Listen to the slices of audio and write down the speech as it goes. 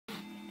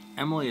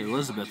Emily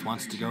Elizabeth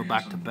wants to go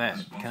back to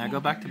bed. Can I go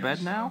back to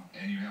bed now?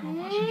 No.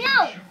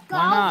 Go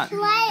Why not?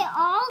 play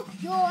all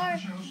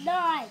your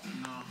night.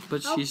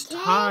 But she's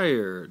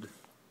tired.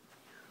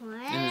 Well,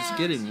 And it's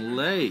getting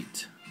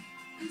late.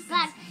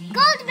 but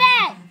go to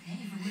bed.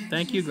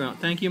 Thank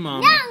you,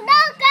 Mommy. No,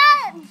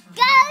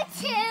 go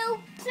to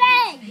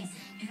play.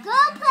 Go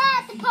play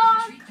at the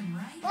park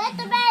with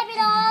the baby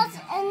dolls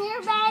and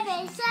your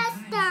baby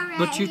sister.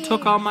 But you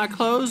took all my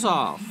clothes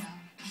off.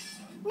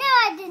 No,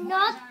 I did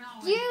not.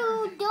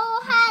 You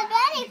don't have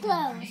any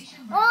clothes.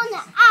 Only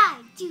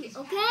I do,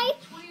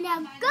 okay? Now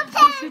go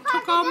play. You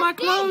took all my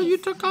clothes. You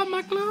took all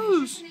my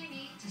clothes.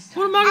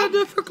 What am I going to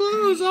do for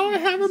clothes? All I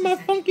have are my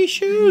funky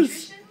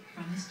shoes.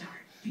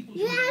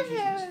 You have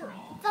your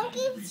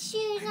funky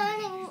shoes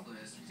on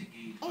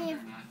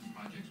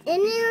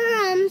and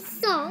your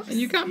socks. And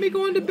you got me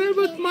going to bed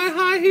with my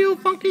high heel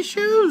funky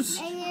shoes.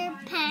 And your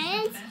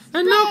pants.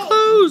 And no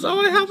clothes.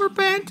 All I have are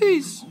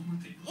panties.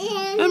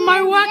 And my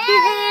wacky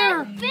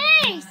hair.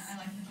 Face.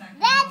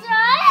 That's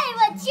right.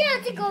 I want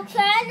you to go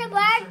play in the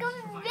park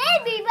with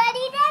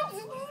everybody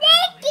that's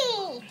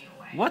naked.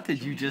 What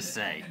did you just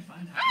say?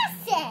 I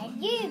said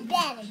you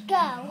better go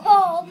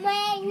home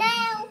right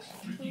now.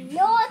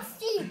 Not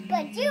sleep,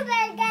 but you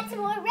better get some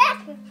more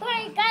rest before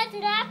you go to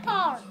that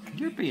park.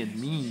 You're being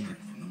mean.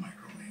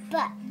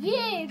 But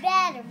you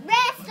better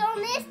rest on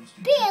this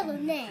pillow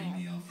now.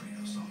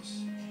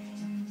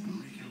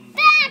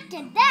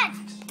 Better,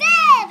 that's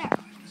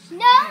better.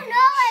 No,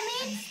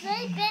 I mean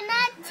sleep in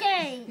that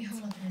tent.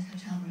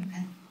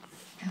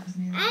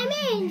 I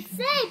mean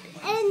sleep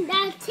in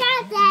the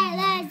tent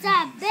that is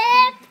a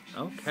bit.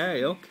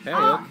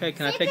 Okay.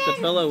 Can I take the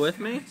pillow with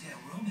me?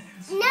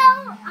 No,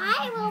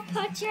 I will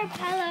put your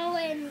pillow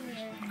in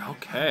here.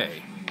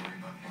 Okay.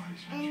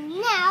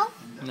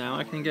 And now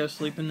I can go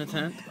sleep in the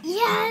tent?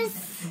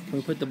 yes. Can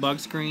we put the bug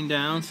screen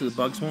down so the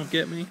bugs won't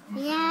get me?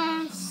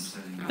 Yes.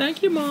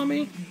 Thank you,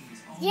 Mommy.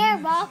 You're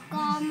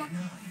welcome.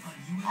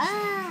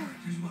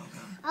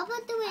 I'll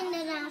put the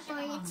window down for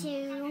you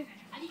too.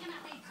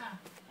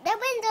 The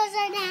windows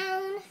are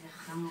down.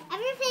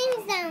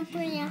 Everything's down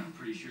for you.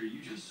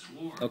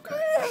 Okay.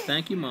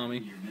 Thank you,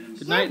 Mommy.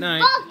 Good night,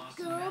 night.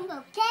 Welcome,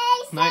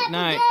 okay? Night,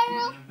 night.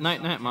 Girl.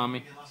 Night, night,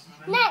 Mommy.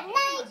 Night,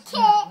 night,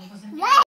 kid.